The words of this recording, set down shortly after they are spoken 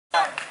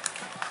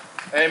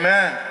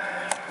Amen.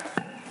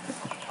 I'm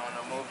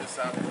gonna move this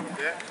out a little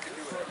bit.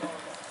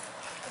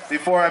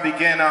 Before I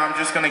begin, I'm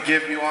just gonna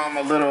give you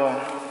a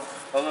little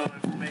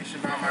information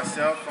about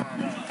myself.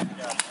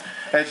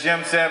 As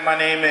Jim said, my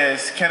name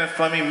is Kenneth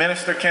Fleming,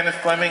 Minister Kenneth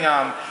Fleming.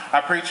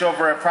 I preach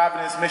over at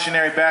Providence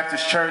Missionary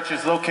Baptist Church.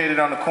 It's located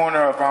on the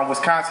corner of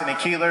Wisconsin and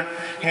Keeler,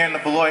 here in the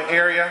Beloit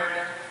area.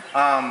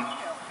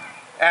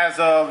 As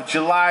of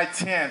July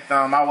 10th,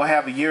 I will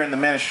have a year in the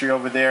ministry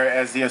over there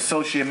as the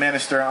associate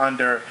minister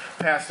under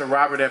Pastor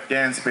Robert F.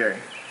 Dansbury.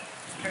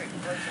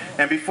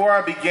 And before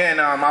I begin,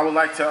 I would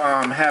like to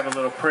have a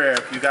little prayer.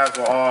 If you guys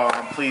will all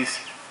please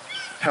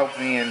help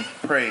me and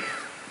pray.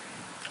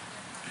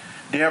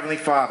 Dear Heavenly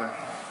Father,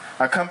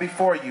 I come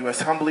before you as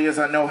humbly as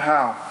I know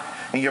how,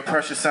 in your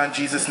precious Son,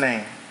 Jesus'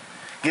 name,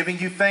 giving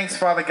you thanks,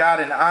 Father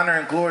God, and honor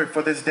and glory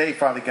for this day,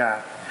 Father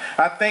God.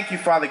 I thank you,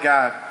 Father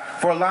God,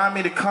 for allowing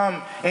me to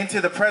come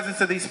into the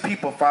presence of these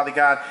people, Father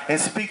God, and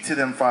speak to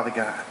them, Father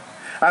God.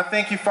 I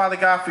thank you, Father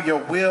God, for your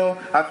will.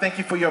 I thank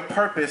you for your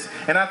purpose.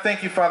 And I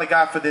thank you, Father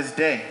God, for this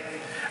day.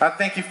 I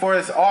thank you for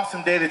this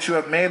awesome day that you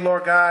have made,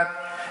 Lord God.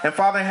 And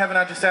Father in heaven,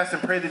 I just ask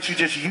and pray that you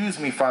just use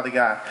me, Father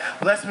God.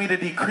 Bless me to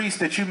decrease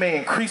that you may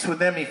increase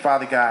within me,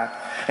 Father God.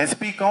 And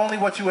speak only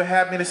what you would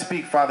have me to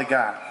speak, Father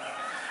God.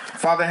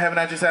 Father in heaven,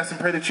 I just ask and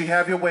pray that you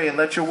have your way and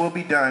let your will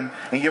be done.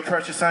 In your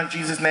precious Son,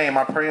 Jesus' name,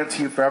 I pray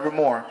unto you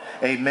forevermore.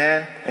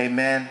 Amen,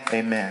 amen,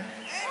 amen.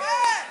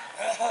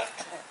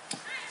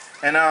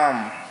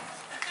 And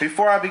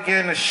before I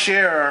begin to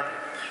share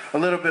a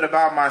little bit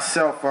about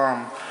myself,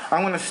 I'm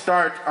going to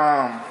start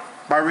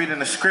by reading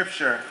the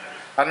scripture.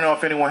 I don't know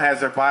if anyone has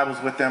their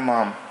Bibles with them,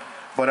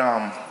 but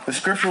the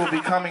scripture will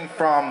be coming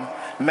from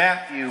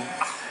Matthew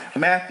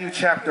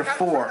chapter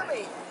 4.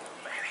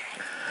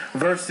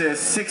 Verses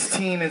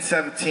 16 and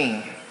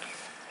 17.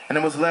 And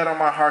it was led on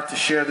my heart to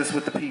share this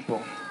with the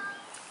people.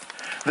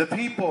 The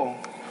people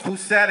who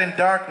sat in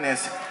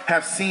darkness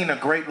have seen a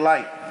great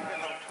light.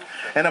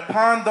 And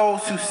upon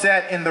those who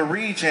sat in the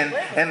region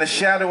and the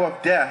shadow of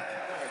death,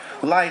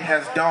 light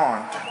has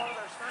dawned.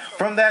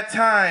 From that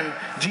time,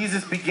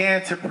 Jesus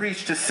began to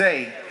preach to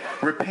say,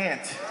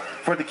 repent,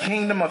 for the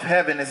kingdom of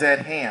heaven is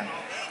at hand.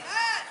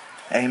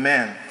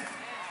 Amen.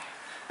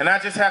 And I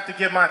just have to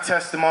give my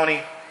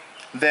testimony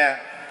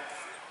that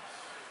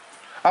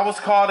I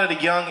was called at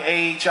a young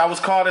age. I was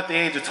called at the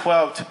age of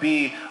 12 to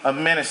be a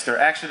minister,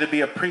 actually to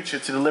be a preacher,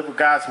 to deliver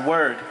God's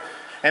word.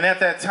 And at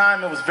that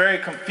time, it was very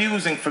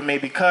confusing for me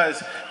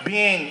because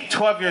being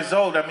 12 years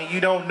old, I mean, you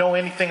don't know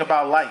anything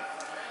about life.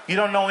 You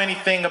don't know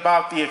anything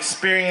about the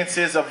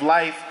experiences of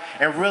life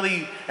and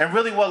really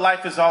what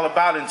life is all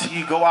about until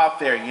you go out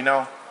there, you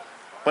know.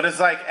 But it's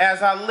like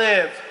as I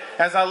lived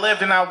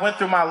and I went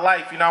through my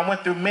life, you know, I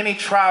went through many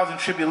trials and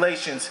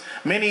tribulations,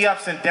 many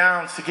ups and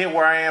downs to get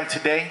where I am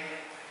today.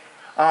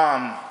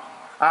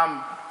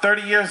 I'm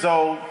 30 years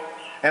old,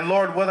 and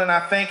Lord willing,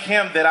 I thank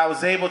him that I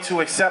was able to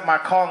accept my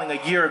calling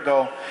a year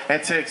ago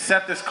and to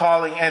accept this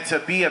calling and to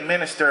be a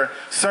minister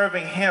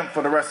serving him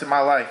for the rest of my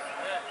life.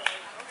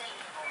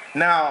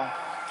 Now,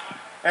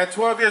 at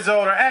 12 years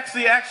old, or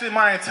actually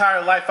my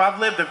entire life, I've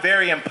lived a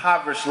very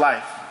impoverished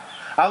life.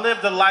 I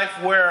lived a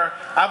life where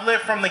I've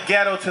lived from the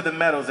ghetto to the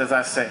meadows, as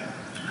I say.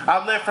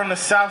 I've lived from the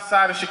south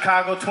side of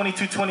Chicago,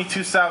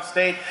 2222 South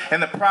State,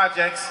 and the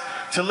projects,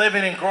 to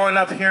living and growing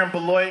up here in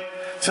Beloit,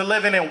 to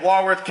living in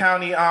Walworth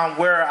County,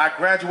 where I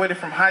graduated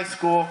from high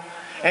school.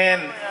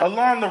 And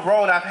along the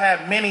road, I've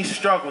had many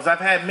struggles. I've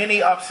had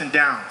many ups and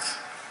downs.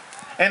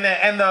 And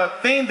the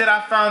thing that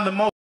I found the most